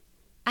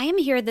I'm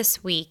here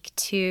this week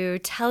to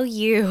tell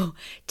you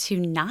to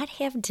not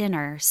have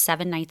dinner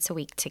 7 nights a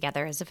week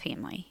together as a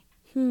family.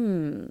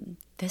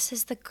 This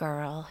is the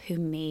girl who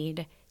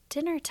made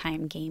dinner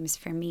time games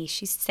for me.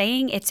 She's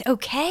saying it's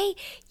okay.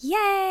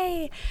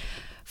 Yay!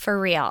 For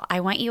real, I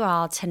want you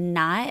all to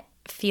not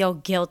feel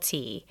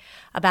guilty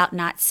about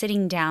not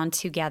sitting down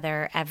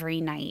together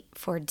every night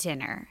for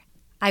dinner.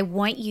 I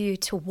want you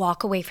to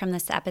walk away from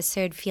this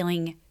episode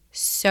feeling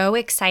so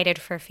excited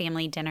for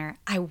family dinner.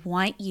 I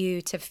want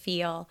you to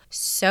feel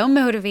so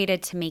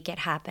motivated to make it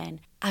happen.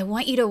 I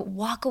want you to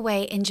walk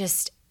away and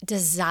just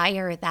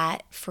desire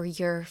that for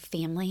your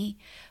family.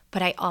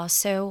 But I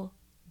also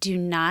do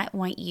not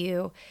want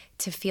you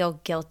to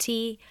feel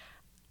guilty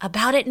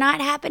about it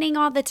not happening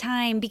all the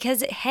time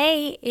because,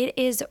 hey, it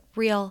is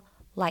real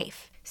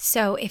life.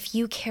 So if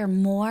you care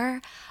more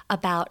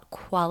about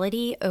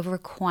quality over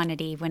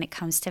quantity when it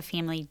comes to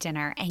family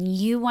dinner, and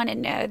you want to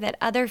know that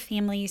other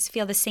families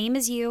feel the same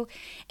as you,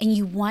 and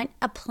you want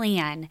a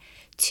plan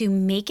to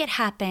make it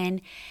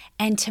happen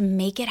and to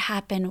make it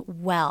happen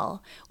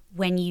well,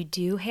 when you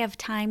do have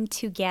time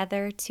to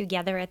gather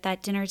together at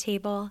that dinner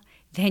table,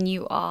 then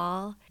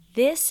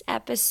this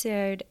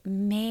episode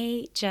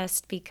may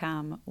just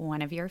become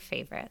one of your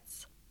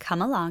favorites.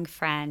 Come along,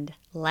 friend.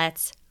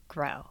 Let's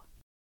grow.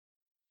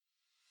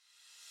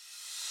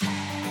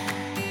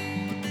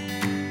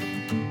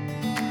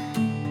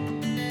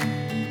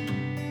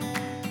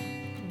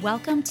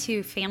 Welcome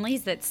to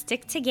Families That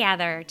Stick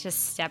Together.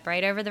 Just step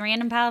right over the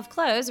random pile of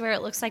clothes where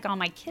it looks like all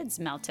my kids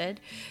melted.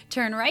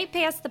 Turn right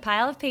past the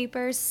pile of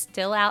papers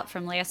still out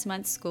from last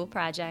month's school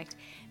project.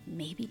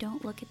 Maybe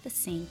don't look at the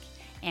sink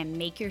and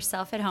make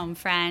yourself at home,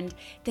 friend.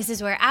 This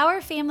is where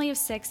our family of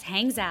 6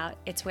 hangs out.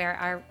 It's where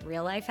our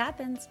real life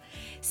happens.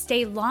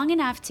 Stay long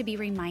enough to be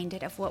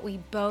reminded of what we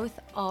both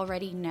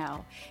already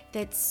know,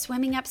 that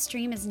swimming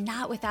upstream is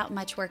not without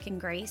much work and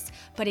grace,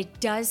 but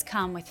it does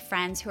come with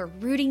friends who are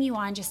rooting you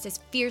on just as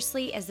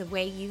fiercely as the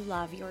way you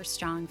love your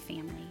strong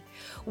family.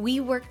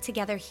 We work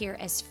together here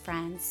as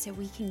friends so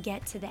we can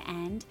get to the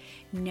end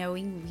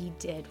knowing we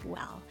did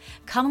well.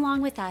 Come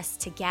along with us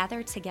to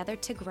gather together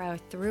to grow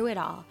through it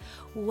all.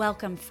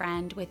 Welcome,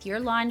 friend, with your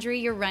laundry,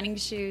 your running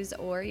shoes,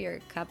 or your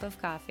cup of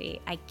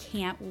coffee. I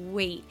can't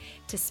wait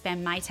to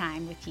spend my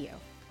time with you.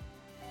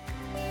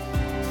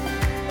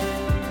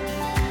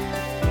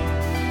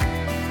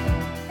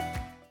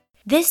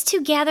 This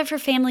To Gather for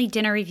Family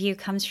dinner review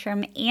comes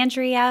from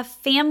Andrea,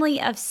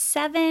 family of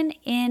 7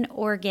 in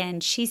Oregon.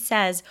 She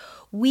says,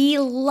 "We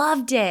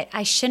loved it.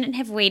 I shouldn't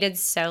have waited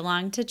so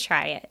long to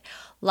try it.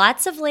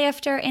 Lots of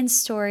laughter and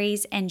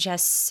stories and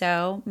just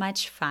so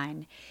much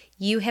fun.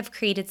 You have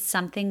created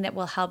something that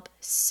will help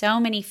so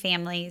many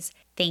families.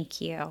 Thank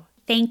you."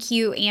 Thank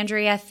you,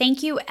 Andrea.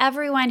 Thank you,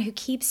 everyone who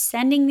keeps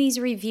sending these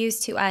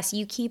reviews to us.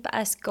 You keep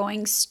us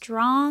going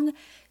strong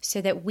so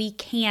that we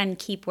can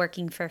keep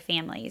working for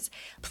families.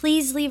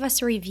 Please leave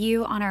us a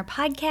review on our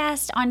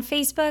podcast, on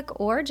Facebook,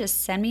 or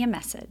just send me a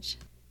message.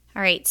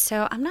 All right,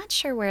 so I'm not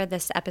sure where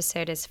this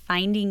episode is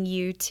finding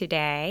you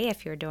today.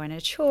 If you're doing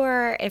a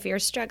chore, if you're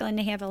struggling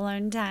to have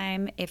alone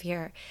time, if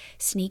you're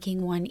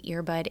sneaking one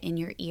earbud in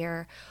your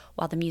ear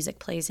while the music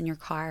plays in your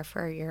car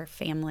for your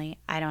family.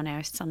 I don't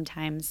know,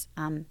 sometimes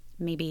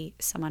maybe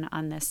someone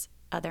on this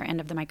other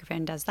end of the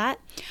microphone does that.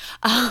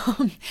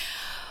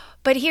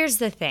 But here's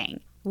the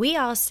thing. We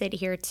all sit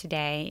here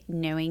today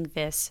knowing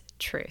this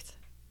truth.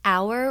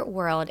 Our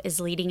world is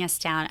leading us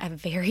down a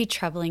very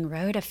troubling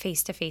road of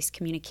face-to-face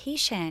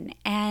communication.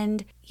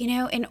 And,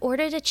 in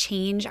order to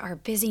change our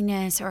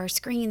busyness or our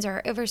screens or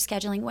our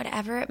overscheduling,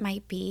 whatever it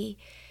might be,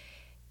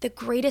 the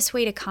greatest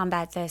way to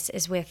combat this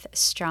is with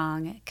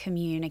strong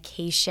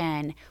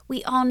communication.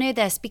 We all know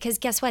this because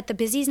guess what? The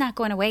busy's not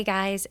going away,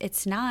 guys.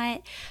 It's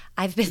not.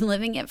 I've been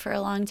living it for a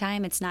long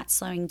time. It's not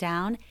slowing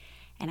down.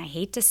 And I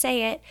hate to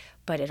say it,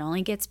 but it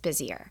only gets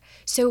busier.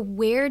 So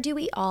where do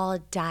we all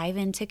dive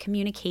into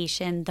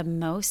communication the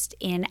most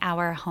in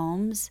our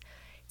homes?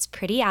 It's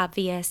pretty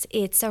obvious.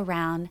 It's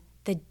around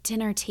the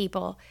dinner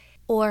table,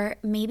 or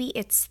maybe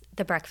it's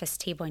the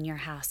breakfast table in your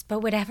house. But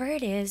whatever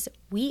it is,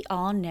 we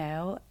all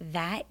know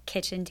that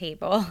kitchen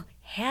table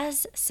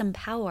has some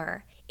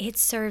power. It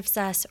serves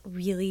us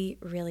really,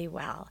 really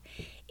well.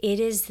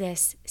 It is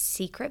this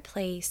secret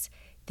place,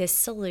 this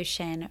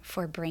solution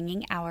for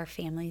bringing our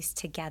families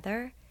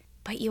together.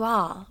 But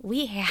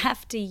we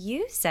have to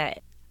use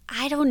it.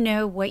 I don't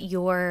know what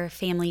your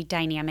family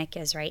dynamic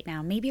is right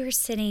now. Maybe you're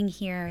sitting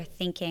here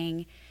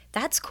thinking,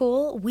 that's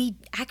cool. We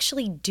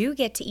actually do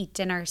get to eat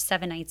dinner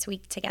 7 nights a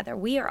week together.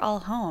 We are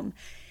all home.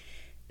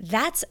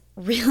 That's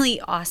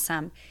really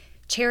awesome.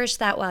 Cherish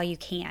that while you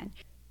can.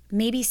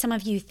 Maybe some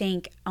of you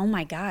think, oh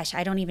my gosh,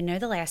 I don't even know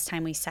the last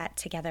time we sat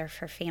together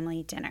for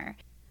family dinner.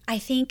 I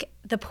think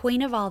the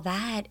point of all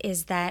that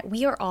is that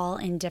we are all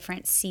in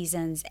different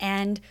seasons,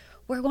 and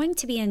we're going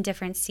to be in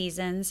different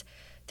seasons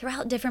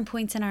throughout different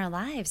points in our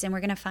lives. And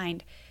we're going to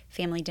find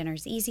family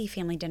dinners easy,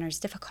 family dinners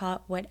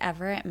difficult,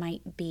 whatever it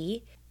might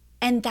be.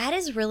 And that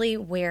is really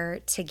where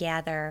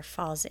Together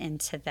falls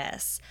into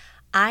this.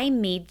 I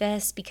made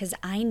this because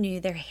I knew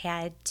there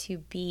had to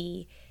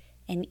be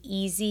an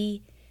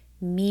easy,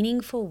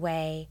 meaningful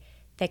way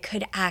that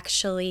could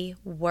actually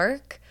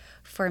work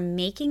for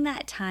making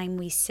that time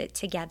we sit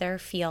together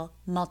feel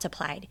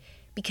multiplied.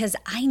 Because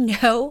I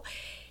know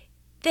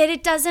that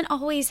it doesn't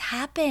always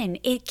happen.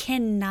 It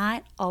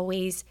cannot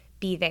always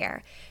be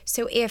there.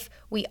 So if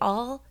we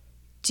all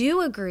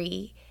do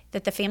agree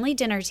that the family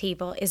dinner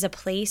table is a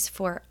place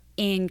for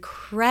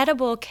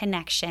incredible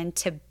connection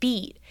to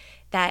beat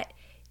that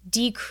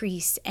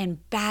decrease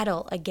and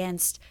battle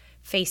against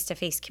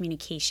face-to-face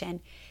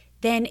communication,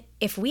 then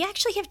if we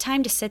actually have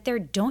time to sit there,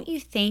 don't you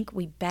think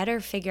we better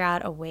figure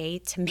out a way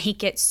to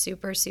make it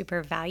super,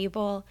 super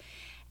valuable?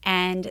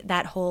 And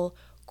that whole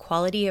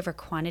quality over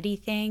quantity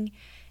thing.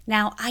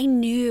 Now, I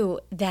knew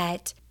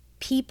that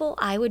people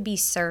I would be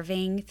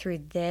serving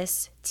through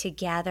this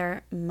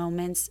Together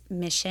Moments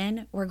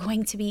mission were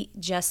going to be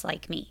just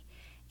like me,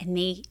 and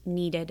they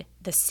needed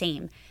the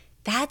same.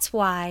 That's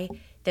why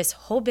this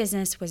whole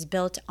business was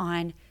built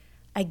on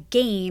a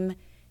game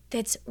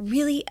that's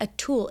really a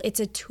tool. It's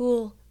a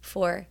tool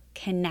for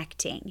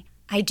connecting.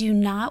 I do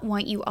not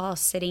want you all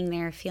sitting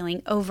there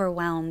feeling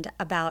overwhelmed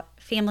about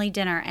family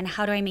dinner and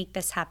how do I make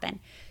this happen.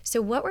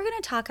 So what we're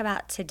going to talk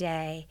about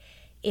today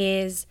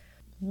is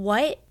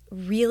what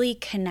really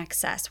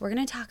connects us. We're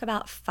going to talk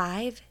about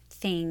 5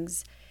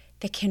 things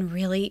that can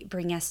really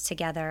bring us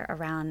together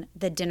around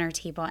the dinner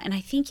table. And I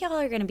think y'all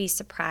are going to be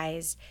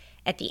surprised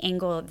at the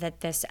angle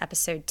that this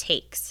episode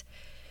takes.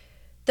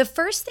 The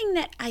first thing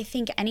that I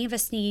think any of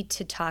us need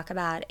to talk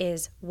about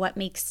is what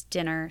makes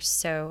dinner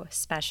so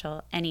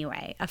special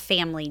anyway, a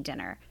family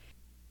dinner.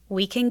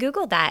 We can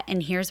Google that,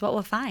 and here's what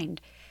we'll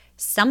find.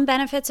 Some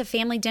benefits of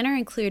family dinner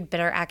include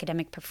better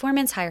academic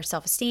performance, higher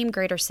self-esteem,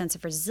 greater sense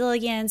of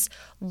resilience,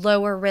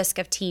 lower risk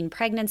of teen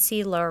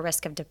pregnancy, lower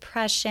risk of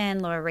depression,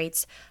 lower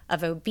rates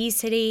of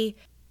obesity.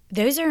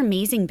 Those are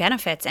amazing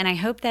benefits, and I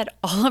hope that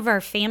all of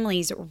our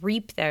families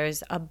reap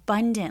those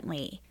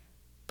abundantly.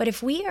 But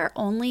if we are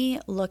only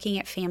looking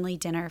at family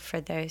dinner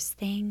for those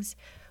things,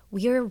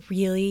 we are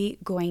really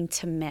going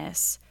to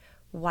miss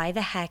why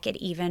the heck it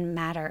even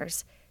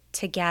matters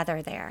to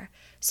gather there.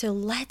 So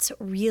let's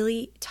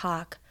really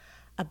talk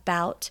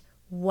about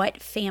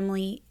what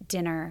family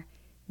dinner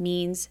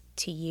means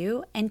to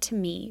you and to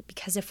me,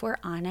 because if we're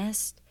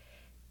honest,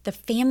 the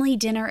family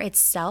dinner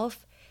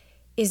itself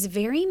is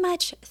very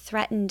much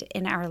threatened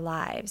in our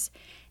lives.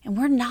 And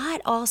we're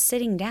not all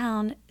sitting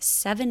down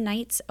 7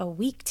 nights a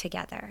week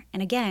together.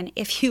 And again,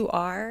 if you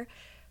are,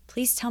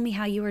 please tell me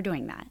how you are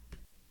doing that.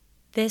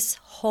 This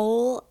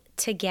whole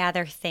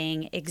together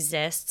thing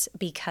exists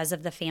because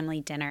of the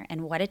family dinner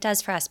and what it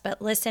does for us.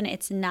 But listen,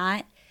 it's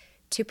not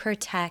to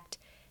protect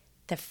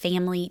the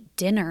family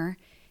dinner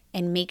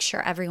and make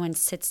sure everyone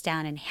sits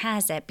down and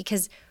has it.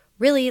 Because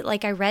really,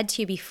 like I read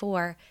to you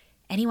before,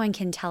 anyone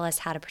can tell us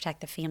how to protect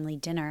the family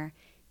dinner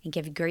and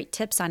give great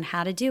tips on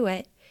how to do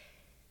it.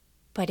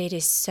 But it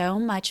is so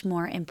much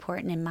more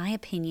important, in my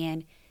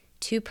opinion,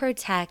 to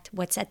protect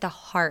what's at the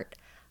heart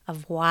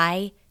of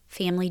why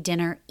family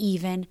dinner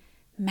even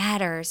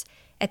matters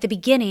at the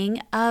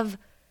beginning of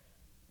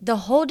the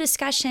whole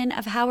discussion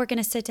of how we're going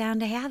to sit down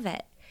to have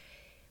it.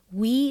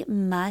 We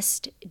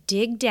must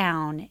dig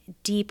down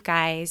deep,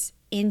 guys,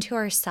 into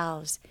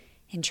ourselves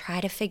and try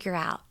to figure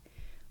out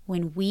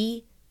when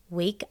we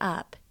wake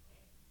up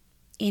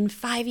in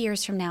 5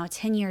 years from now,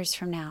 10 years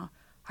from now,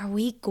 are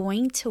we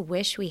going to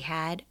wish we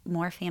had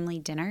more family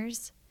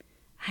dinners?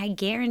 I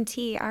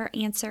guarantee our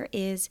answer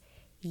is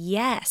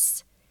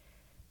yes.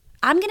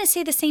 I'm going to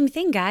say the same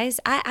thing, guys.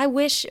 I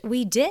wish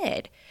we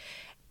did.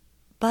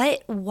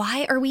 But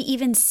why are we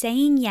even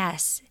saying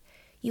yes?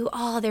 You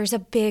all, there's a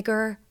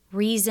bigger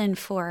reason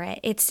for it.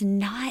 It's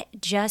not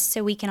just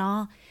so we can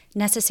all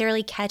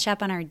necessarily catch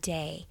up on our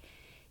day.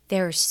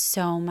 There's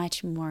so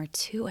much more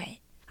to it.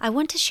 I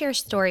want to share a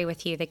story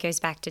with you that goes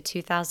back to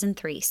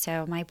 2003.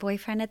 So my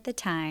boyfriend at the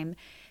time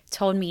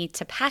told me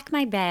to pack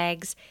my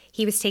bags.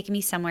 He was taking me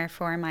somewhere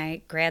for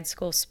my grad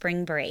school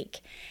spring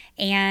break.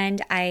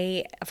 And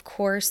I, of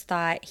course,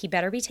 thought he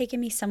better be taking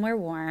me somewhere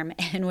warm.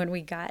 And when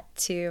we got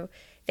to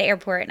the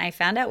airport and I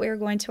found out we were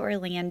going to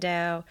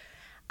Orlando,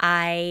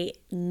 I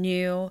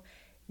knew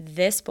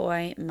this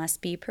boy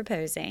must be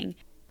proposing.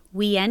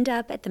 We end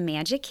up at the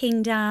Magic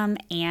Kingdom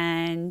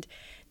and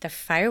the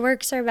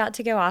fireworks are about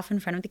to go off in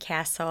front of the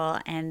castle,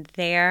 and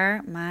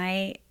there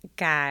my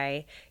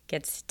guy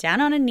gets down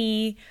on a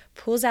knee,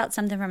 pulls out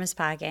something from his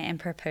pocket, and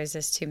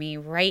proposes to me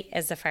right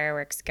as the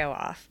fireworks go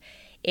off.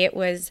 It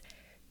was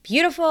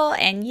beautiful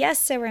and, yes,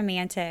 so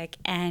romantic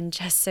and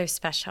just so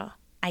special.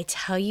 I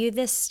tell you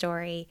this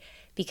story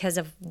because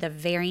of the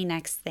very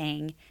next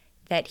thing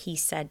that he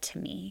said to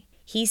me.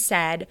 He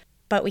said,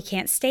 "But we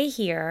can't stay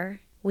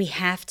here. We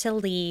have to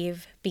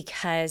leave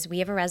because we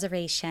have a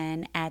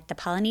reservation at the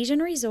Polynesian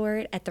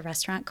Resort at the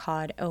restaurant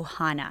called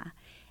Ohana."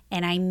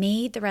 And I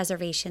made the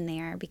reservation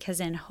there because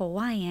in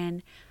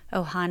Hawaiian,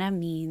 Ohana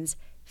means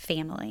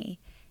family.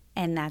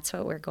 And that's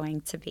what we're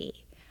going to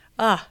be.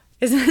 Oh,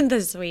 isn't it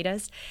the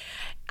sweetest?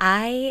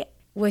 I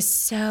was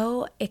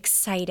so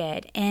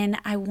excited. And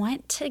I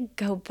want to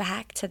go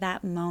back to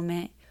that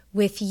moment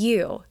with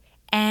you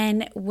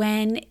And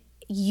when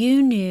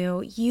you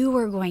knew you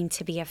were going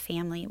to be a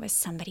family with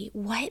somebody,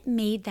 what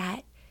made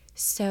that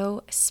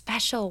so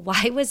special?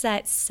 Why was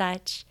that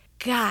such,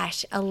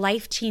 a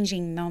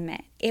life-changing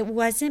moment? It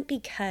wasn't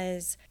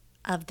because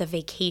of the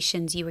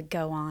vacations you would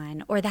go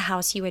on or the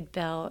house you would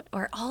build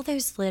or all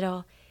those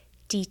little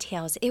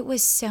details. It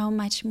was so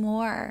much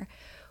more.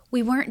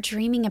 We weren't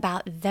dreaming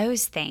about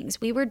those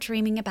things. We were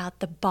dreaming about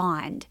the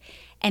bond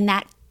and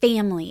that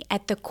family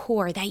at the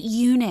core, that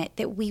unit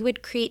that we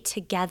would create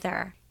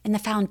together and the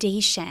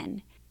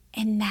foundation.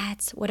 And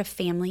that's what a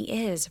family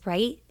is,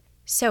 right?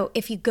 So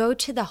if you go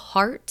to the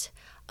heart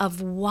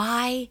of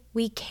why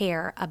we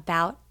care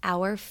about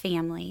our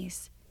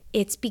families,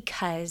 it's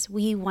because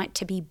we want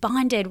to be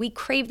bonded. We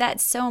crave that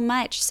so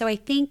much. So I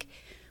think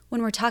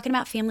when we're talking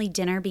about family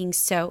dinner being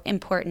so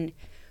important,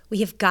 we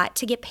have got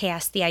to get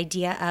past the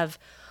idea of,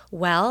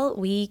 well,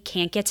 we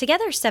can't get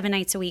together 7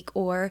 nights a week,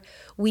 or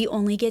we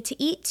only get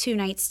to eat 2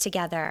 nights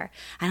together.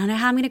 I don't know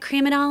how I'm going to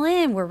cram it all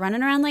in. We're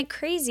running around like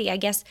crazy. I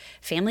guess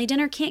family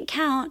dinner can't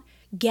count.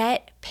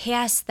 Get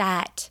past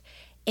that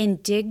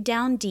and dig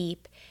down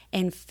deep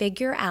and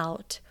figure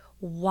out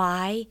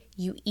why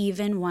you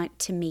even want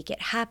to make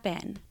it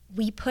happen.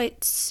 We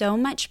put so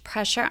much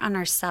pressure on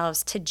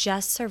ourselves to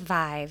just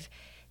survive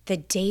the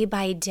day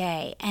by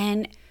day.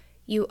 And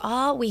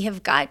we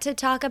have got to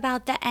talk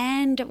about the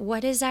end.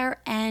 What is our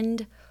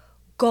end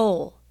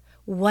goal?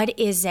 What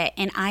is it?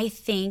 And I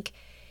think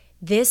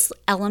this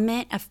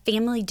element of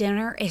family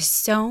dinner is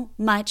so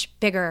much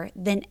bigger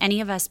than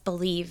any of us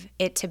believe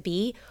it to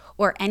be,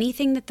 or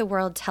anything that the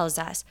world tells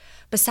us.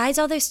 Besides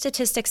all those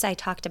statistics I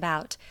talked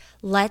about,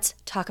 let's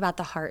talk about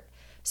the heart.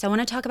 So I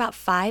want to talk about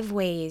 5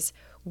 ways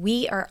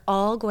we are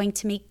all going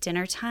to make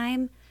dinner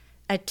time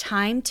a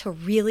time to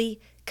really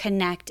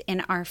connect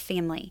in our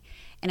family.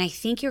 And I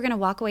think you're going to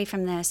walk away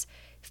from this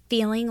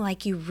feeling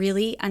like you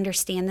really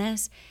understand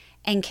this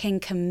and can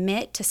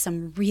commit to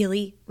some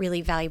really,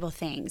 really valuable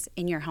things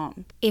in your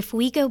home. If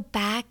we go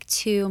back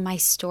to my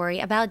story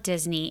about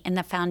Disney and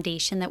the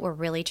foundation that we're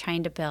really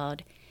trying to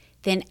build,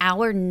 then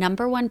our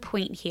number one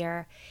point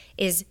here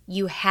is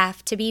you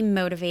have to be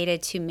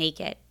motivated to make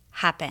it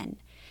happen.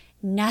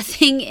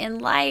 Nothing in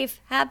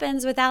life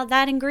happens without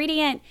that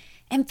ingredient,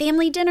 and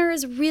family dinner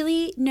is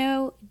really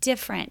no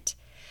different.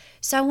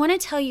 So I want to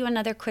tell you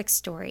another quick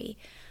story.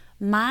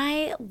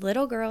 My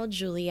little girl,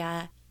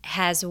 Julia,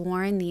 has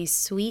worn these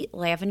sweet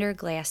lavender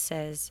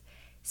glasses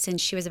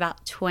since she was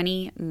about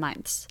 20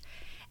 months.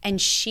 And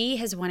she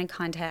has wanted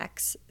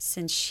contacts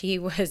since she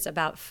was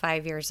about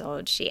 5 years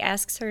old. She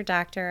asks her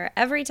doctor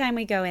every time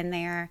we go in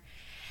there.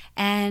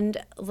 And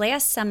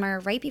last summer,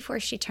 right before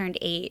she turned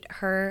 8,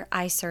 her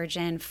eye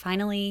surgeon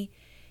finally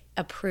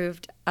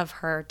approved of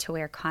her to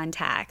wear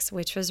contacts,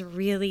 which was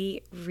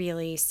really,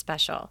 really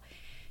special.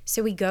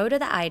 So we go to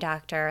the eye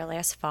doctor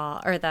last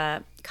fall, or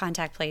the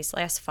contact place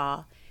last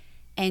fall,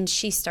 and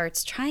she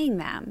starts trying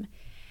them.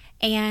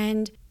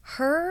 And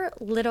her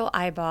little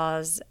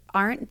eyeballs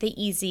aren't the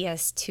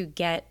easiest to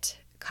get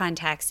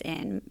contacts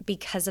in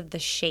because of the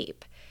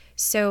shape.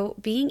 So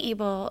being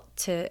able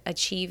to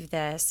achieve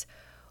this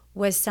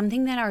was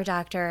something that our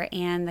doctor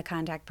and the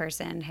contact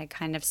person had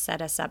kind of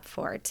set us up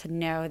for, to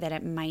know that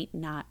it might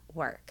not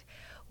work.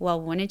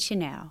 Well, wouldn't you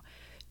know,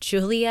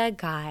 Julia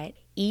got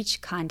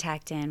each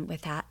contact in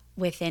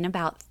within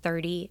about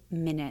 30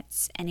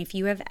 minutes. And if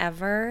you have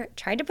ever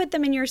tried to put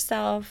them in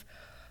yourself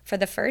for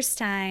the first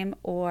time,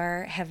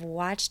 or have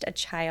watched a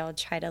child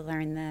try to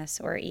learn this,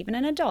 or even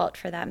an adult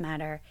for that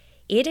matter,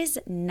 it is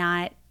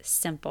not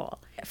simple.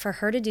 For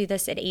her to do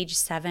this at age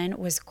 7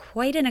 was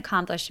quite an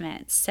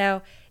accomplishment.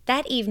 So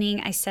that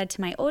evening, I said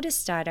to my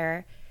oldest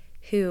daughter,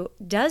 who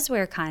does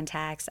wear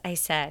contacts, I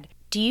said,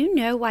 "Do you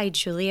know why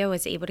Julia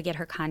was able to get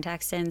her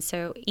contacts in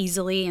so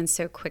easily and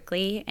so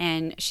quickly?"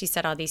 And she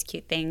said all these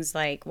cute things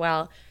like,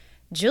 well,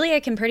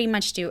 Julia can pretty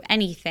much do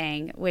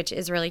anything, which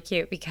is really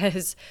cute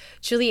because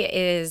Julia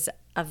is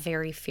a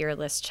very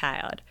fearless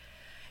child.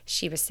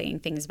 She was saying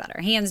things about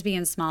her hands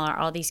being smaller,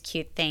 all these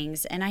cute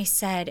things. And I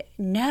said,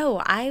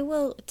 no, I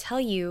will tell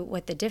you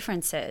what the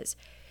difference is.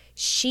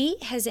 She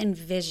has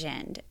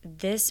envisioned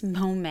this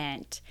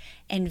moment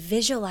and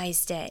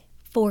visualized it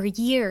for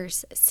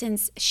years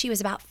since she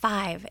was about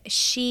 5.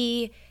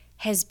 She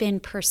has been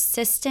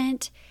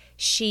persistent.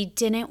 She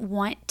didn't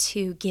want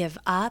to give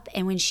up.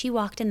 And when she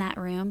walked in that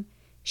room,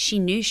 she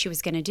knew she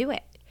was going to do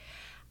it.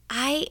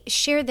 I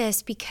share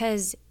this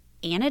because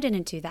Anna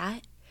didn't do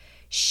that.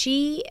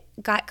 She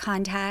got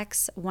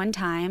contacts one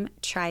time,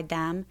 tried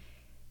them,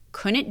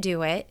 couldn't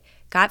do it,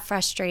 got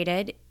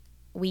frustrated.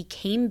 We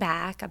came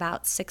back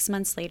about 6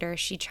 months later.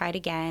 She tried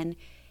again.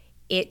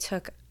 It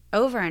took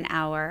over an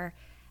hour,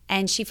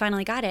 and she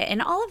finally got it.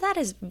 And all of that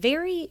is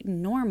very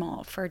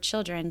normal for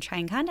children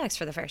trying contacts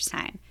for the first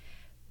time.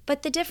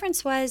 But the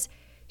difference was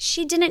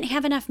she didn't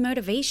have enough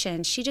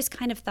motivation. She just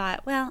kind of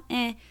thought, well,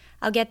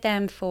 I'll get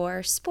them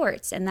for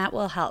sports, and that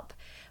will help.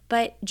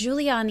 But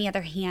Julia, on the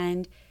other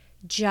hand,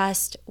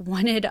 just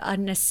wanted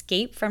an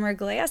escape from her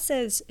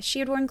glasses. She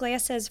had worn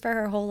glasses for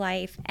her whole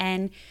life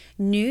and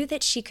knew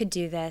that she could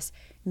do this,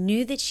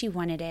 knew that she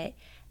wanted it,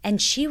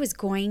 and she was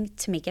going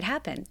to make it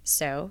happen.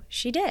 So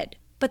she did.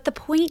 But the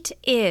point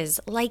is,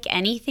 like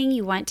anything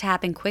you want to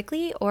happen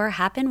quickly or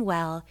happen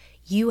well,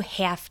 you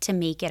have to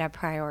make it a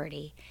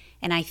priority.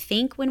 And I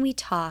think when we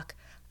talk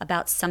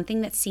about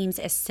something that seems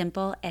as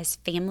simple as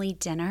family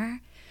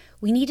dinner,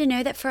 we need to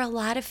know that for a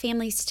lot of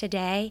families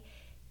today,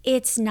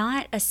 it's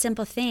not a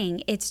simple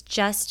thing. It's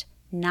just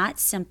not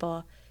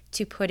simple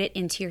to put it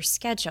into your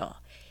schedule.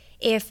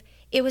 If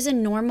it was a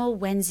normal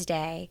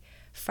Wednesday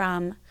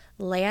from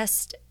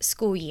last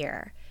school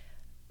year,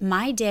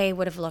 my day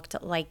would have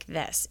looked like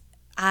this.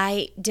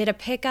 I did a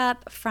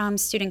pickup from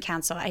student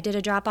council. I did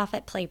a drop off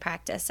at play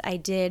practice. I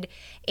did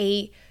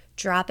a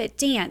drop at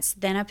dance,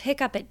 then a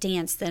pickup at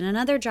dance, then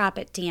another drop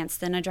at dance,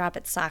 then a drop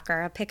at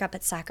soccer, a pickup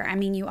at soccer. I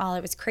mean,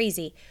 it was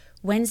crazy.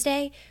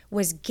 Wednesday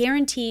was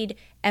guaranteed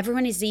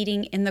everyone is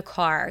eating in the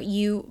car.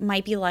 You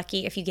might be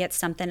lucky if you get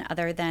something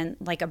other than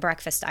like a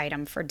breakfast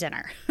item for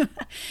dinner.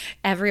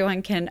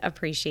 Everyone can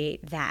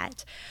appreciate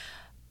that.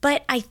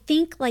 But I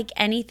think like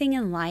anything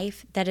in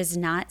life that is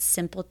not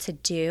simple to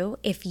do,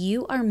 if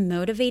you are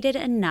motivated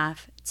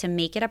enough to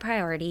make it a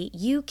priority,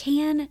 you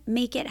can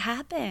make it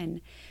happen.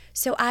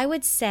 So I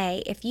would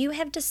say if you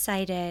have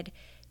decided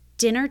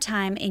dinner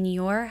time in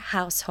your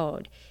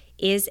household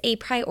is a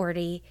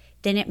priority,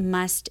 then it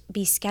must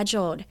be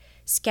scheduled.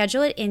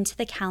 Schedule it into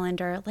the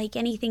calendar like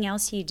anything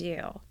else you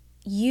do.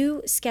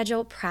 You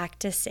schedule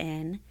practice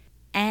in,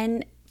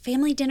 and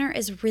family dinner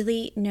is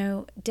really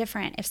no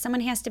different. If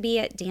someone has to be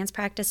at dance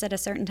practice at a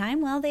certain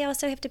time, well, they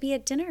also have to be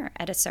at dinner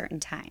at a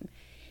certain time.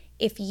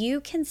 If you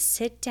can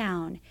sit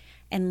down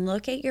and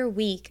look at your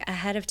week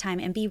ahead of time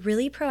and be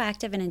really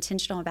proactive and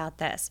intentional about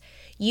this,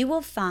 you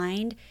will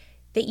find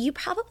that you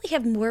probably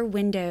have more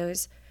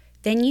windows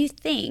than you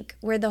think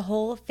where the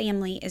whole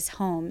family is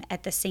home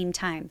at the same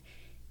time.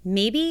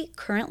 Maybe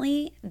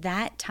currently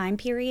that time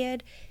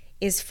period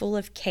is full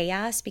of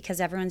chaos because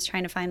everyone's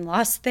trying to find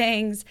lost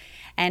things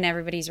and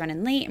everybody's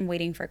running late and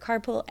waiting for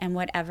carpool and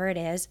whatever it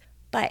is.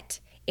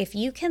 But if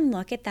you can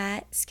look at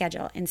that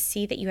schedule and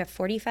see that you have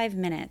 45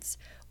 minutes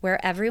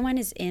where everyone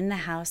is in the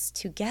house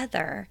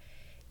together,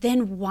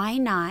 then why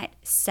not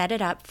set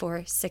it up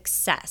for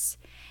success?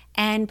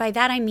 And by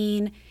that I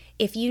mean,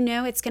 if you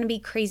know it's going to be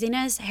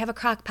craziness, have a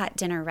crock pot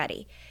dinner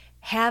ready.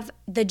 Have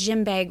the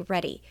gym bag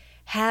ready.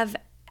 Have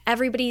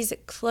everybody's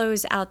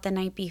clothes out the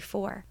night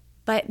before.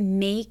 But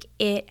make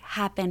it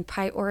happen.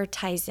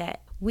 Prioritize it.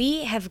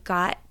 We have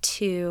got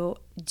to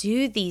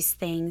do these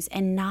things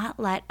and not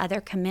let other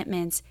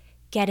commitments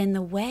get in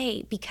the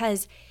way,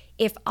 because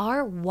if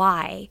our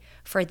why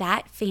for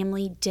that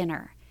family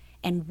dinner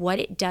and what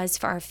it does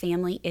for our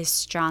family is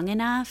strong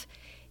enough,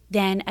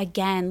 then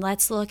again,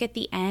 let's look at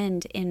the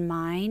end in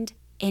mind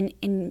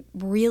and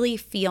really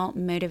feel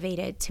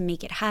motivated to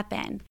make it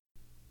happen.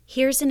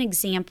 Here's an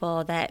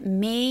example that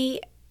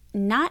may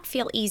not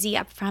feel easy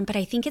up front, but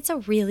I think it's a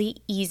really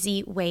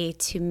easy way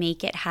to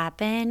make it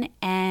happen.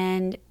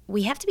 And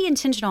we have to be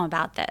intentional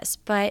about this.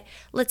 But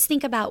let's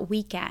think about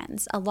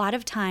weekends. A lot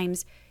of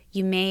times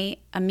you may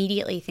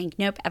immediately think,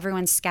 nope,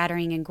 everyone's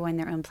scattering and going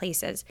their own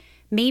places.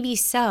 Maybe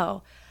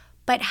so.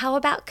 But how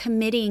about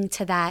committing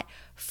to that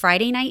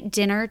Friday night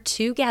dinner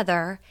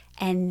together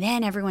and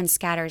then everyone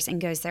scatters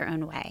and goes their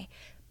own way?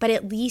 But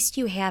at least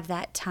you have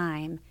that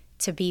time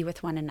to be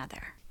with one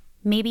another.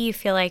 Maybe you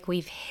feel like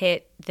we've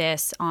hit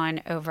this on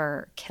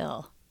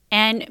overkill.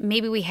 And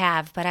maybe we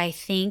have, but I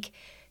think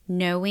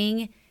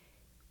knowing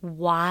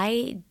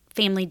why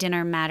family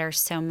dinner matters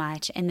so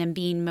much and then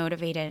being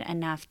motivated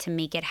enough to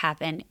make it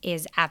happen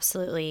is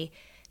absolutely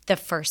the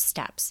first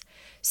steps.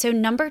 So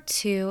number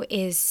 2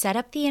 is set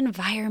up the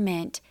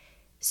environment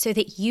so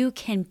that you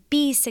can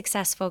be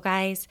successful,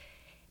 guys.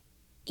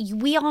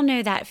 We all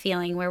know that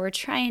feeling where we're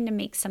trying to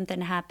make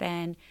something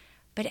happen,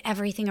 but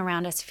everything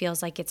around us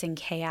feels like it's in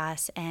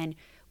chaos and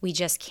we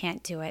just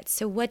can't do it.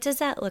 So what does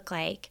that look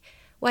like?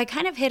 Well, I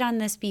kind of hit on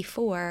this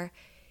before.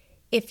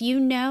 If you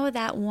know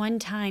that one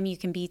time you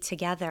can be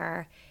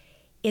together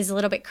is a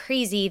little bit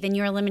crazy, then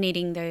you're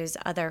eliminating those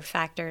other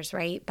factors,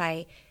 right?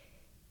 By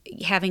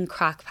having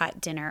crock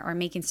pot dinner or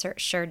making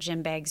sure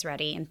gym bags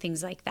ready and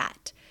things like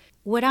that.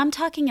 What I'm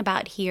talking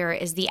about here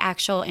is the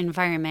actual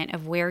environment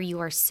of where you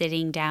are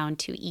sitting down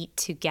to eat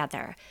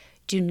together.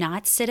 Do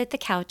not sit at the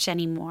couch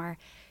anymore.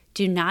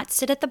 Do not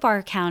sit at the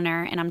bar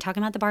counter. And I'm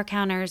talking about the bar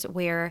counters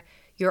where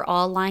you're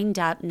all lined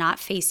up, not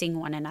facing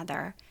one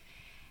another.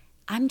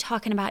 I'm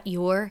talking about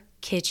your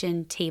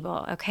kitchen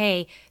table,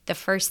 okay? The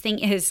first thing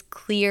is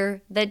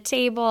clear the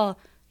table.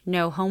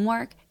 No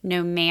homework,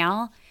 no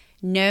mail,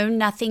 no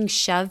nothing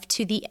shoved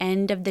to the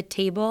end of the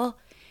table.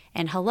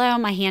 And hello,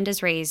 my hand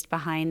is raised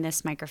behind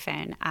this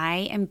microphone.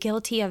 I am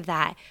guilty of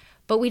that,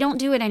 but we don't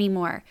do it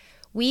anymore.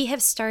 We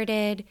have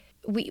started,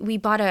 we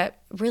bought a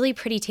really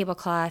pretty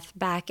tablecloth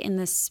back in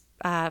this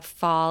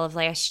fall of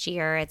last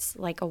year. It's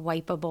like a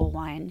wipeable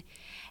one.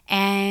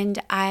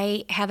 And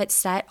I have it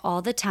set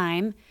all the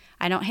time.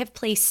 I don't have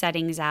place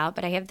settings out,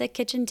 but I have the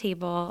kitchen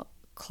table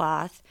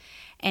cloth,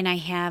 and I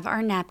have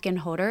our napkin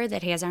holder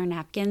that has our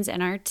napkins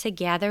and our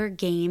together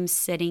games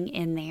sitting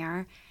in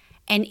there.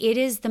 And it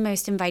is the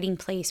most inviting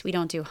place. We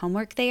don't do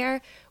homework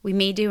there. We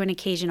may do an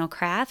occasional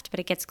craft, but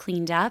it gets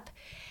cleaned up.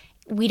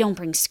 We don't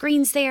bring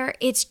screens there.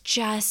 It's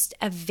just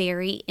a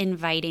very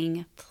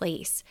inviting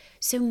place.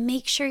 So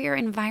make sure your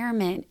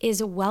environment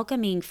is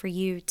welcoming for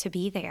you to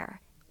be there.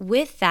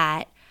 With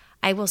that,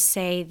 I will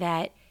say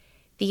that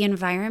the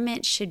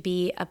environment should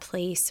be a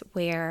place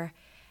where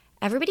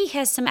everybody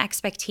has some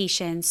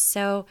expectations.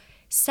 So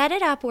set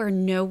it up where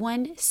no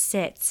one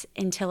sits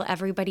until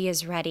everybody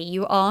is ready.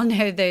 You all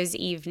know those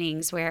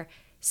evenings where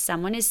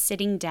someone is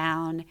sitting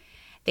down,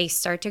 they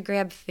start to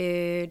grab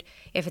food.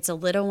 If it's a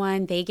little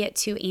one, they get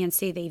too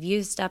antsy. They've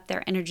used up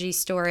their energy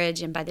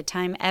storage, and by the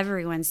time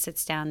everyone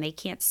sits down, they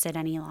can't sit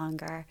any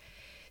longer.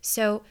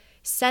 So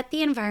set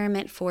the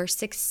environment for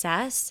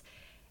success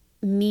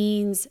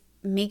means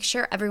make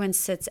sure everyone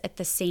sits at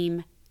the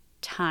same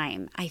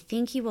time. I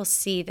think you will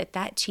see that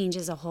that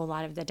changes a whole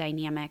lot of the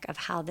dynamic of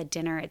how the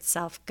dinner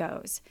itself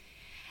goes.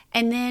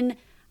 And then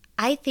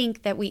I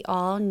think that we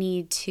all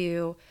need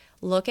to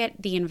look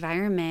at the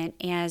environment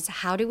as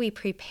how do we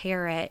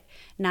prepare it,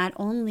 not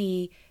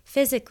only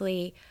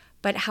physically,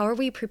 but how are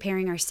we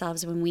preparing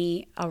ourselves when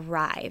we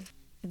arrive?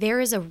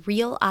 There is a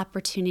real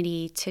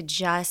opportunity to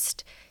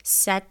just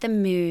set the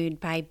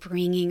mood by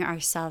bringing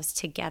ourselves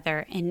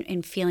together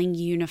and feeling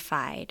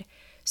unified.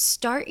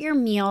 Start your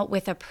meal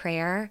with a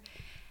prayer.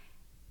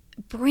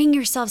 Bring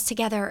yourselves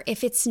together.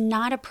 If it's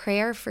not a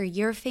prayer for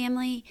your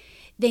family,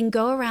 then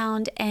go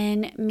around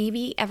and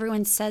maybe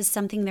everyone says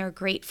something they're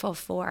grateful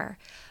for.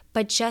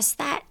 But just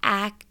that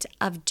act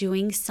of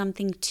doing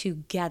something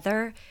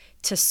together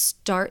to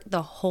start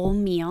the whole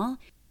meal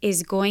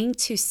is going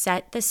to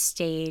set the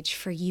stage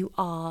for you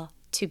all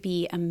to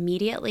be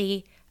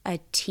immediately a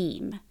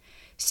team.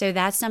 So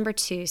that's number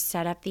 2,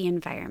 set up the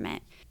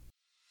environment.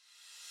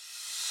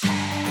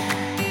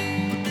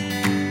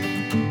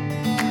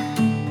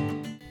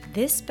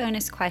 This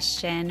bonus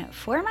question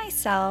for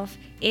myself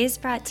is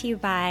brought to you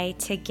by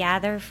To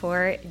Gather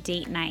for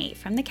Date Night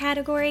from the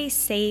category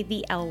Say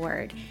the L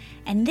Word.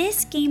 And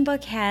this game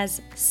book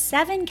has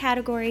 7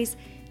 categories.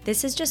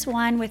 This is just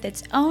one with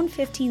its own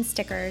 15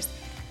 stickers.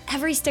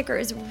 Every sticker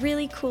is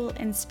really cool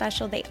and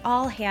special. They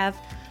all have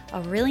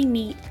a really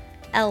neat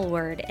L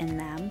word in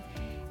them.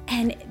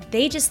 And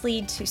they just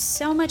lead to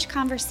so much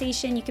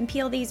conversation. You can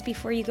peel these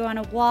before you go on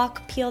a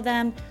walk, peel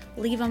them,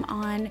 leave them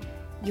on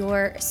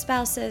your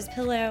spouse's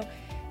pillow,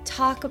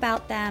 talk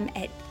about them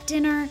at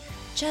dinner,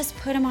 just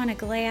put them on a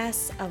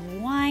glass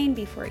of wine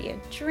before you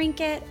drink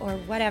it or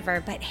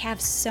whatever, but have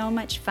so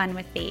much fun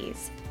with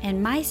these.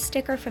 And my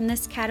sticker from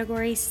this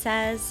category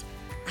says,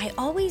 I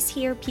always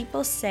hear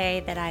people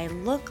say that I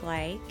look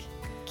like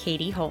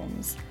Katie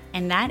Holmes.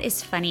 And that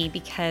is funny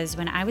because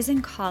when I was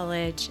in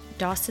college,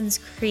 Dawson's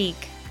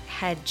Creek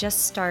had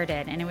just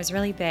started and it was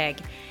really big.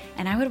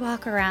 And I would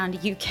walk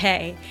around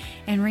UK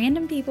and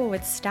random people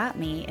would stop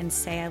me and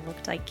say I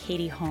looked like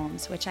Katie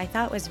Holmes, which I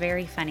thought was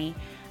very funny.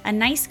 A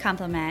nice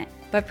compliment,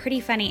 but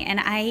pretty funny. And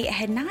I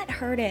had not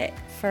heard it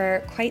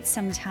for quite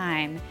some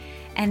time.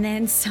 And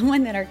then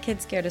someone that our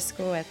kids go to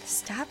school with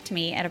stopped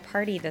me at a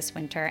party this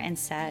winter and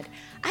said,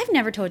 I've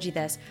never told you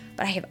this,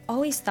 but I have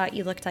always thought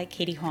you looked like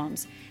Katie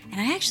Holmes. And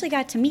I actually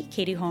got to meet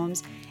Katie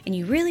Holmes, and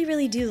you really,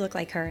 really do look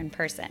like her in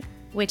person,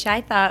 which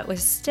I thought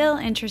was still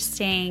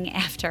interesting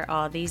after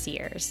all these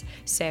years.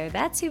 So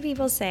that's who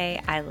people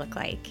say I look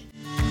like.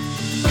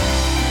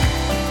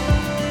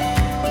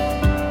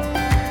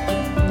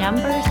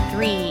 Number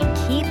 3,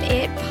 keep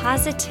it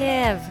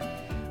positive.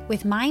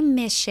 With my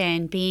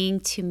mission being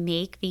to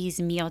make these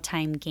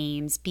mealtime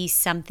games be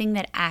something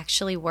that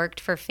actually worked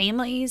for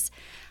families,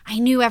 I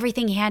knew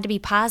everything had to be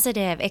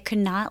positive. It could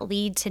not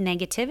lead to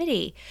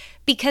negativity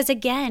because,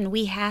 again,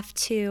 we have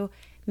to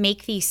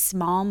make these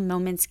small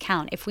moments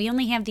count. If we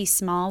only have these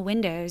small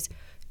windows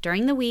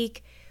during the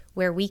week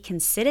where we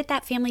can sit at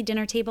that family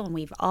dinner table and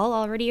we've all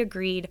already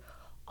agreed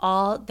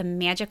all the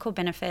magical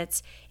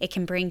benefits it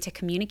can bring to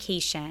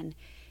communication,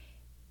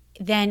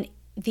 then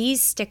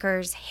these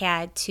stickers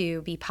had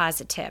to be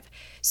positive.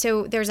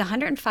 So there's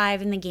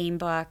 105 in the game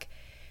book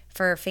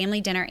for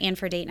family dinner and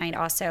for date night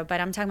also,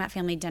 but I'm talking about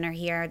family dinner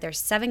here. There's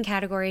 7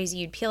 categories.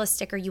 You'd peel a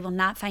sticker. You will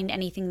not find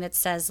anything that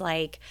says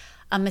like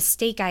a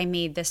mistake I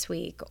made this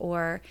week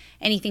or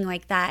anything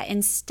like that.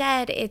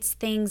 Instead, it's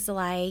things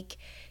like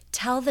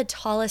tell the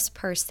tallest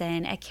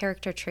person a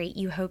character trait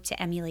you hope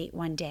to emulate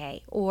one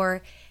day,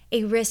 or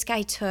a risk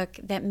I took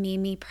that made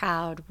me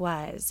proud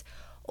was,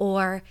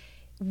 or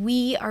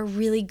we are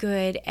really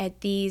good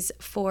at these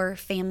 4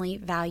 family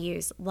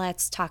values.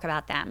 Let's talk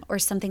about them, or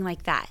something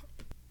like that.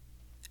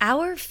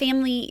 Our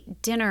family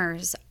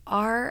dinners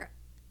are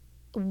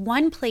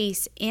one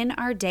place in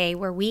our day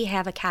where we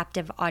have a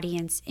captive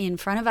audience in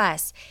front of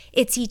us.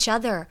 It's each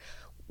other.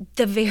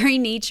 The very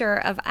nature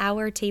of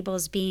our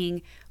tables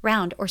being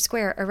round or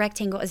square or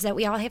rectangle is that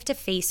we all have to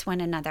face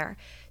one another.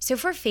 So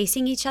if we're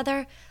facing each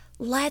other,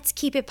 let's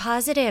keep it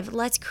positive.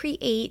 Let's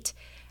create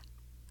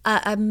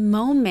a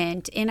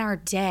moment in our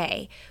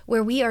day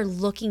where we are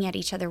looking at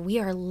each other, we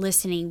are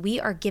listening, we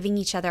are giving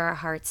each other our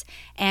hearts,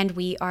 and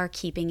we are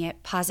keeping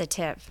it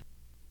positive.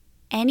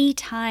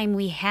 anytime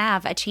we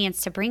have a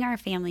chance to bring our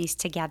families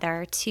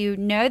together, to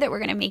know that we're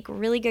going to make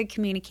really good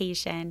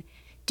communication,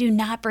 do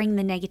not bring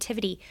the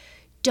negativity.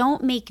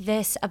 Don't make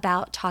this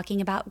about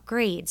talking about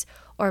grades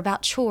or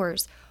about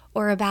chores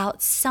or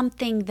about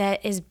something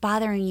that is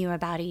bothering you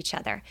about each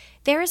other.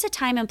 There is a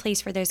time and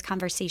place for those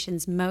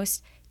conversations,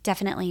 most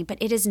definitely, but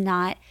it is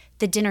not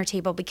the dinner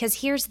table,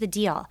 because here's the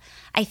deal.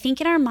 I think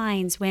in our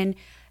minds, when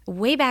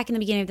way back in the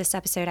beginning of this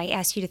episode, I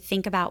asked you to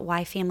think about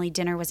why family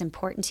dinner was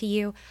important to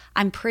you,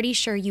 I'm pretty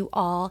sure you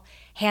all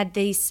had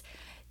this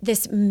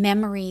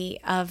memory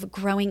of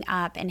growing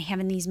up and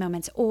having these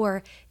moments,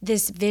 or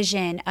this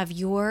vision of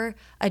your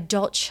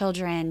adult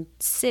children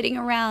sitting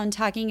around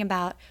talking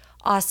about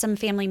awesome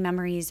family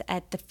memories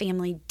at the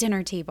family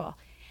dinner table.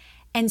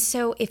 And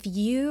so if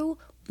you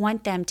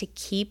want them to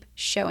keep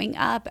showing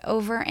up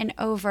over and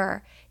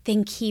over,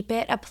 then keep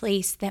it a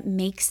place that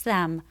makes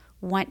them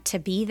want to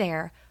be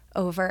there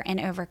over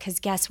and over. Because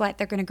guess what?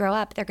 They're going to grow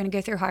up. They're going to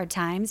go through hard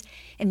times,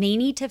 and they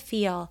need to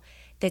feel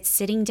that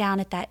sitting down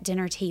at that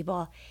dinner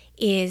table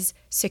is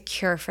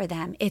secure for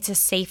them. It's a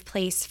safe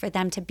place for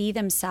them to be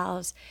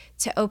themselves,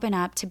 to open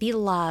up, to be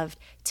loved,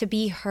 to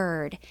be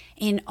heard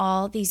in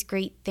all these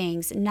great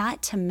things.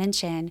 Not to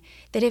mention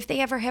that if they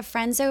ever have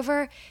friends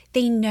over,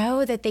 they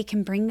know that they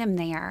can bring them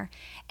there,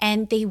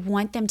 and they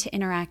want them to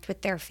interact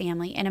with their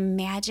family. And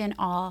imagine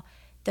all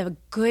the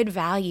good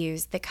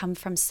values that come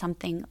from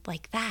something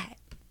like that.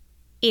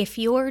 If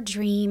your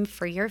dream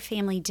for your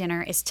family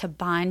dinner is to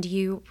bond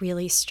you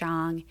really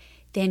strong,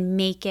 then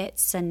make it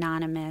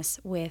synonymous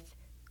with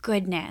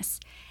goodness.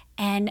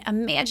 And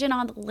imagine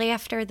all the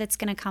laughter that's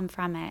going to come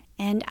from it.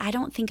 And I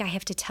don't think I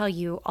have to tell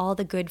you all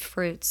the good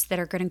fruits that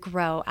are going to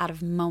grow out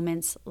of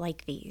moments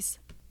like these.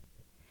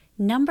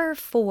 Number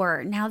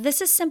 4. Now, this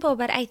is simple,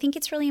 but I think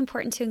it's really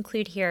important to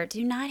include here.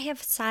 Do not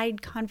have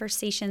side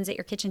conversations at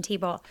your kitchen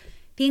table.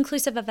 Be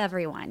inclusive of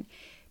everyone.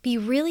 Be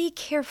really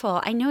careful.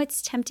 I know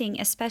it's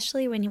tempting,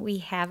 especially when we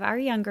have our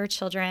younger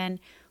children,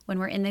 when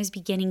we're in those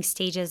beginning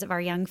stages of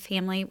our young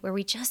family, where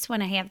we just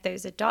want to have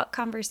those adult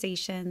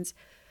conversations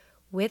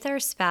with our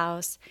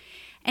spouse.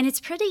 And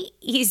it's pretty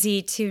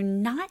easy to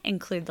not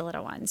include the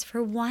little ones.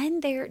 For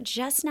one, they're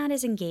just not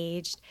as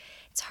engaged.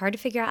 It's hard to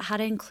figure out how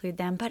to include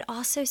them, but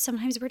also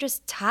sometimes we're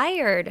just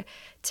tired,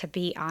 to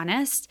be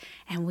honest,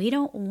 and we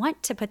don't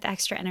want to put the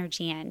extra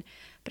energy in.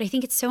 But I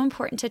think it's so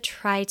important to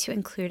try to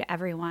include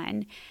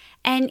everyone.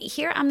 And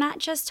here I'm not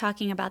just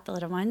talking about the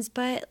little ones,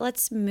 but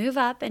let's move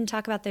up and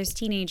talk about those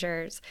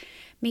teenagers.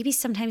 Maybe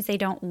sometimes they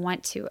don't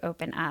want to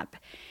open up.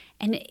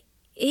 And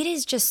it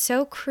is just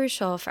so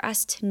crucial for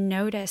us to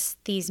notice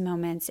these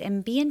moments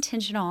and be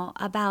intentional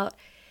about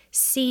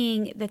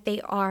seeing that they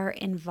are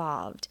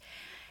involved.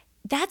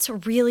 That's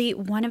really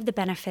one of the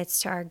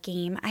benefits to our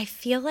game. I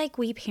feel like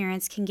we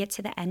parents can get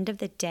to the end of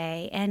the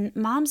day, and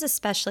moms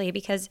especially,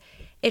 because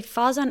it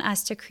falls on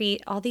us to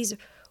create all these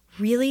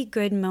really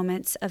good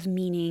moments of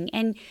meaning.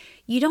 And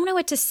you don't know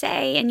what to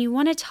say, and you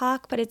want to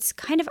talk, but it's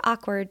kind of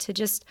awkward to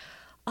just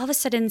all of a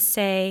sudden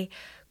say,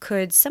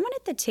 could someone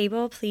at the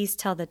table please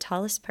tell the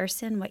tallest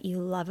person what you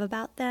love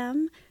about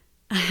them?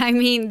 I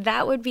mean,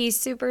 that would be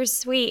super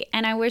sweet,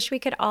 and I wish we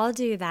could all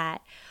do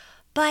that.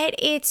 But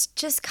it's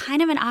just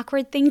kind of an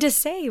awkward thing to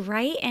say,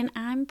 right? And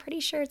I'm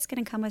pretty sure it's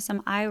going to come with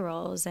some eye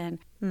rolls and,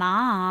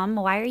 Mom,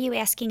 why are you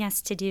asking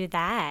us to do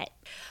that?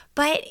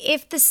 But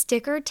if the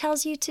sticker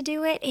tells you to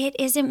do it, it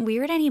isn't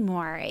weird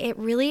anymore. It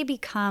really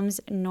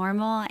becomes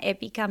normal. It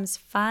becomes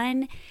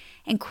fun.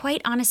 And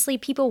quite honestly,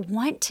 people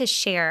want to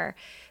share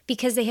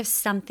because they have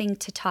something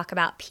to talk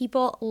about.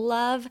 People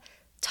love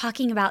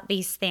talking about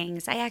these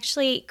things. I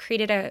actually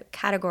created a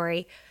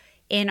category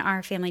in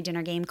our family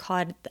dinner game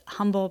called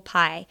Humble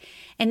Pie.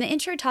 And the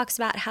intro talks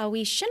about how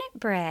we shouldn't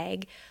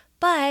brag,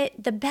 but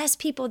the best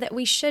people that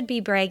we should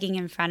be bragging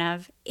in front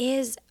of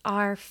is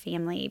our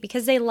family,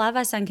 because they love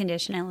us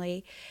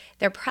unconditionally.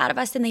 They're proud of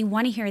us and they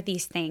want to hear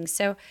these things.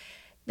 So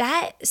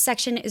that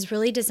section is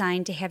really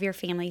designed to have your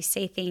family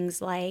say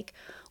things like,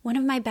 one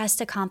of my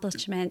best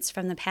accomplishments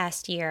from the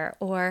past year,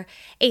 or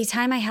a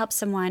time I helped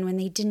someone when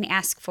they didn't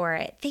ask for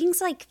it,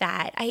 things like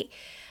that.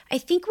 I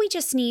think we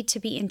just need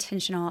to be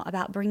intentional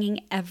about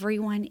bringing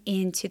everyone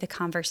into the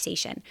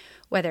conversation.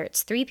 Whether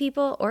it's 3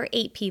 people or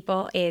 8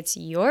 people, it's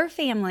your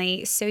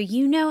family, so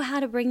you know how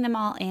to bring them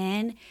all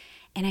in,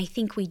 and I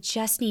think we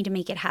just need to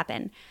make it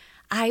happen.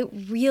 I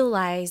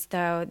realize,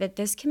 though, that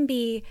this can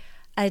be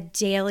a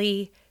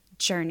daily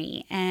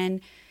journey,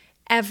 and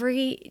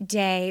every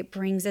day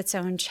brings its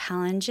own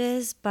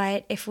challenges,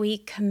 but if we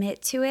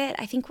commit to it,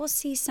 I think we'll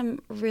see some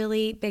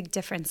really big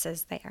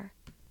differences there.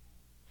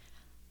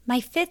 My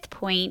 5th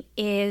point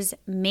is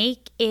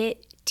make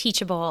it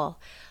teachable.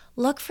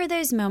 Look for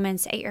those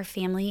moments at your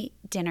family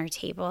dinner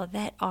table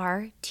that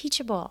are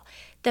teachable.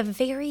 The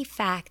very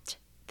fact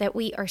that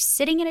we are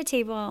sitting at a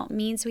table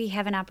means we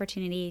have an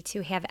opportunity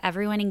to have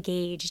everyone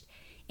engaged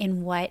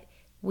in what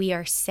we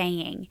are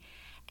saying.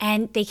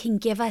 And they can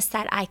give us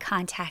that eye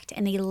contact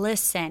and they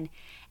listen.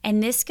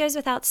 And this goes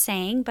without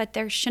saying, but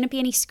there shouldn't be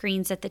any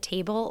screens at the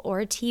table or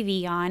a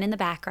TV on in the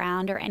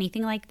background or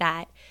anything like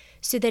that.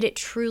 so that it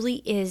truly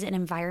is an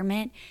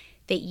environment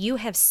that you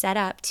have set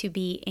up to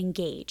be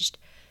engaged.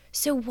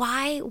 So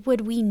why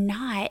would we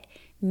not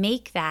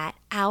make that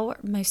our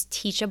most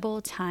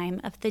teachable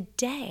time of the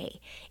day?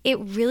 It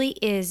really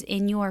is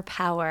in your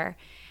power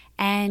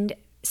and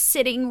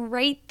sitting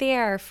right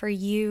there for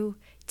you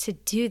to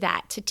do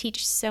that, to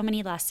teach so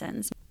many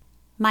lessons.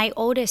 My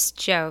oldest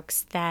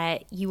jokes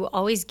that you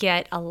always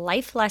get a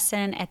life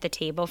lesson at the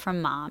table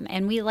from mom,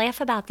 and we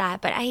laugh about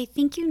that, but I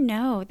think you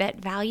know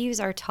that values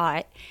are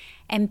taught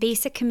and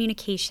basic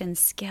communication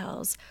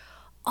skills,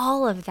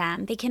 all of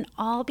them, they can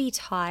all be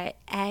taught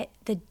at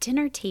the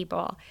dinner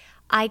table.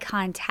 Eye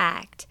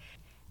contact,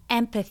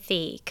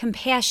 empathy,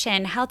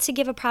 compassion, how to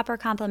give a proper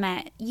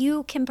compliment.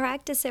 You can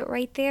practice it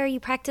right there. You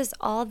practice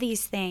all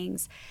these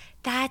things.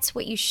 That's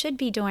what you should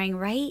be doing,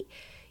 right?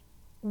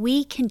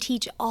 We can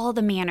teach all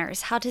the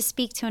manners, how to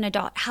speak to an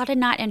adult, how to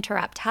not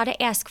interrupt, how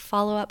to ask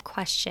follow-up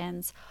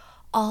questions.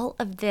 All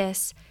of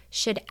this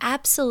should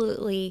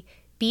absolutely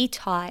be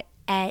taught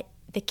at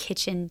the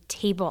kitchen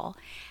table.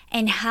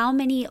 And how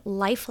many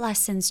life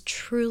lessons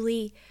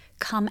truly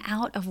come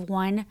out of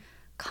one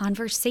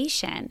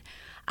conversation?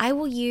 I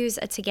will use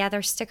a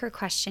Together sticker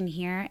question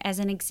here as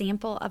an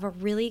example of a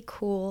really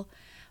cool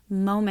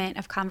moment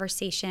of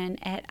conversation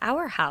at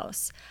our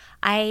house.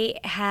 I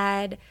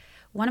had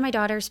one of my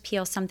daughters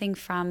peel something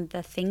from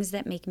the things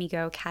that make me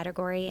go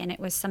category, and it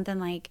was something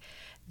like,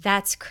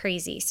 "That's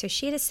crazy." So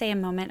she had to say a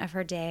moment of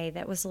her day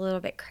that was a little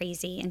bit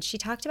crazy, and she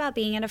talked about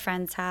being at a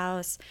friend's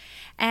house,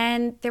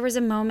 and there was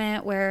a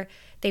moment where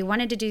they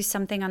wanted to do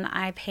something on the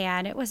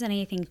iPad. It wasn't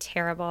anything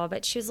terrible,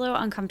 but she was a little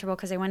uncomfortable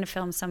because they wanted to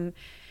film some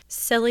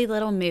silly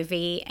little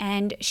movie,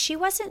 and she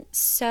wasn't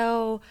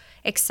so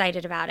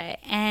excited about it.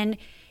 And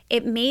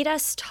it made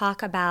us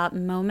talk about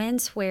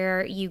moments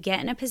where you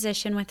get in a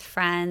position with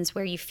friends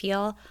where you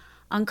feel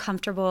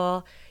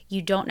uncomfortable,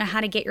 you don't know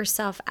how to get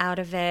yourself out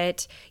of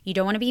it, you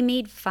don't want to be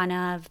made fun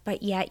of,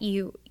 but yet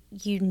you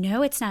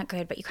know it's not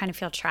good, but you kind of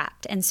feel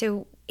trapped. And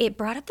so it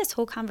brought up this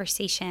whole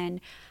conversation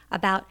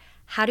about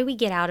how do we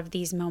get out of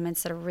these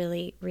moments that are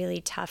really, really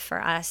tough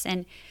for us.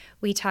 And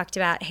we talked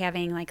about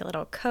having like a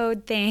little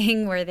code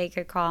thing where they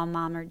could call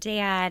mom or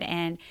dad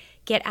and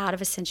get out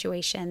of a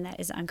situation that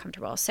is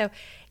uncomfortable. So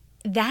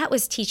that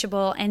was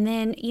teachable. And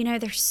then,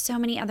 there's so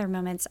many other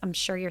moments I'm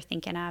sure you're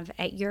thinking of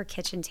at your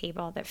kitchen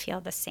table that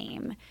feel the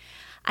same.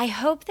 I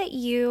hope that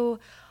you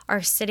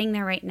are sitting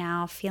there right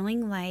now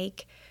feeling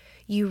like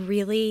you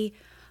really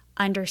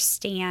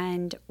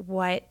understand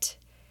what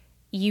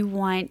you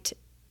want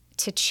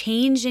to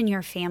change in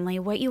your family,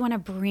 what you want to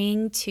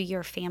bring to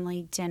your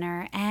family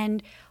dinner.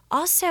 And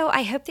also,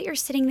 I hope that you're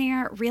sitting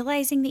there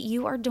realizing that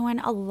you are doing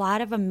a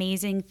lot of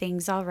amazing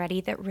things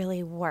already that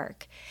really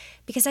work.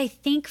 Because I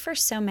think for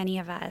so many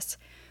of us,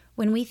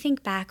 when we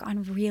think back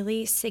on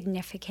really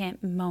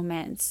significant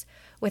moments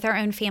with our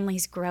own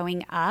families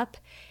growing up,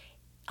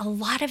 a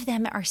lot of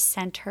them are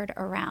centered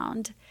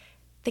around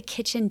the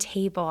kitchen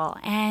table,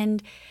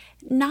 and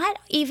not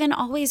even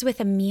always with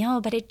a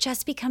meal, but it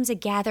just becomes a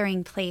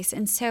gathering place.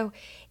 And so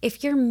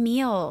if your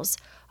meals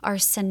are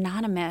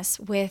synonymous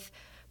with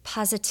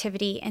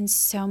positivity and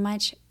so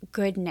much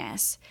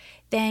goodness,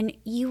 then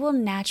you will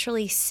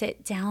naturally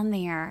sit down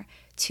there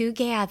to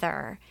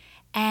gather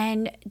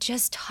and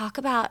just talk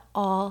about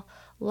all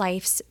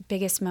life's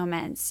biggest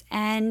moments.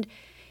 And,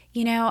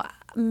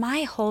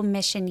 my whole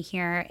mission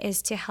here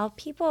is to help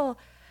people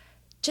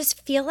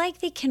just feel like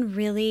they can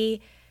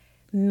really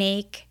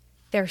make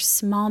their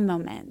small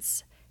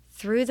moments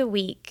through the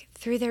week,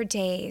 through their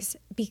days,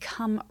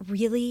 become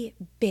really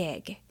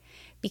big,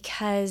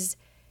 because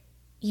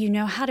you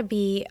know how to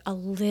be a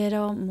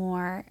little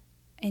more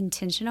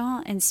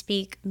intentional and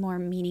speak more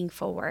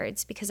meaningful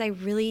words. Because I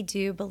really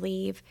do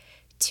believe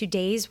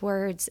today's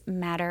words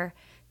matter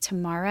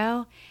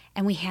tomorrow,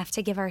 and we have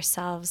to give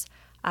ourselves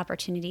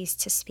opportunities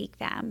to speak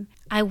them.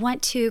 I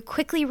want to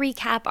quickly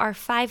recap our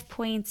 5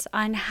 points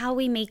on how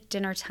we make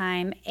dinner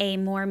time a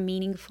more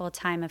meaningful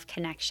time of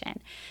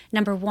connection.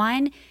 Number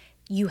 1,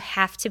 you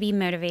have to be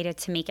motivated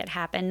to make it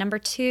happen. Number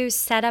 2,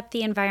 set up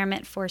the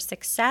environment for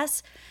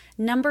success.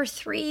 Number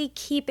 3,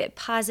 keep it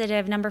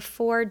positive. Number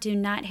 4, do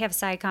not have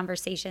side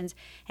conversations.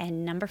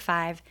 And number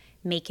 5,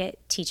 make it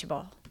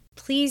teachable.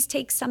 Please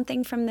take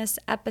something from this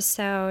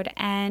episode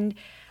and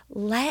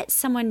let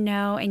someone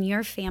know in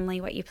your family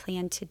what you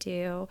plan to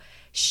do.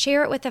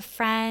 Share it with a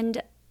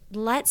friend.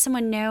 Let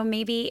someone know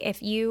maybe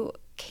if you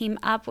came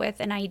up with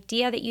an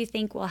idea that you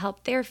think will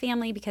help their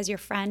family because your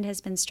friend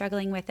has been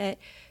struggling with it.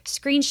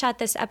 Screenshot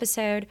this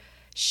episode,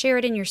 share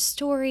it in your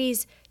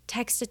stories,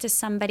 text it to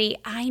somebody.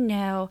 I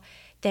know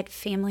that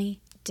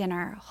family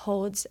dinner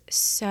holds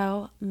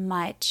so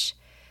much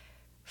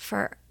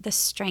for the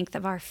strength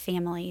of our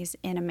families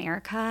in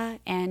America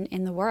and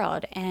in the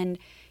world. And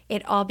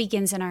it all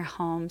begins in our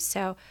home.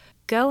 So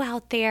go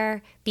out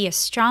there, be a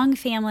strong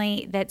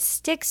family that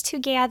sticks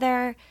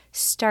together,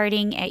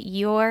 starting at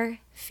your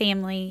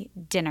family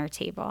dinner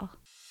table.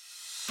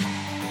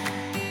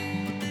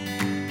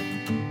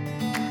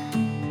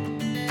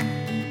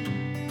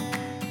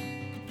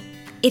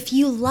 If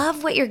you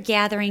love what you're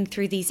gathering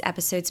through these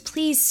episodes,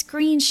 please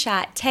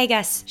screenshot, tag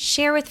us,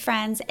 share with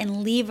friends,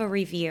 and leave a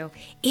review.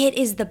 It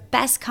is the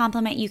best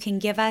compliment you can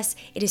give us.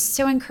 It is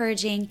so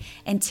encouraging,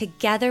 and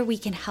together we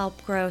can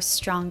help grow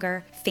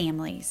stronger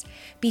families.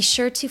 Be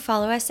sure to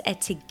follow us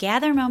at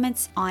Together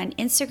Moments on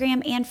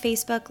Instagram and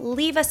Facebook.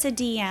 Leave us a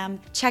DM.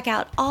 Check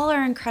out all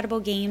our incredible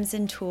games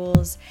and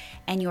tools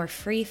and your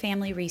free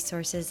family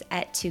resources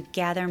at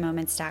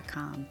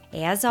togethermoments.com.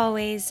 As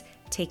always,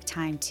 take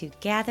time to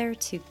gather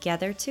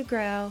together to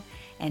grow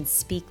and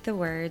speak the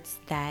words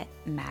that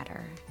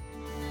matter.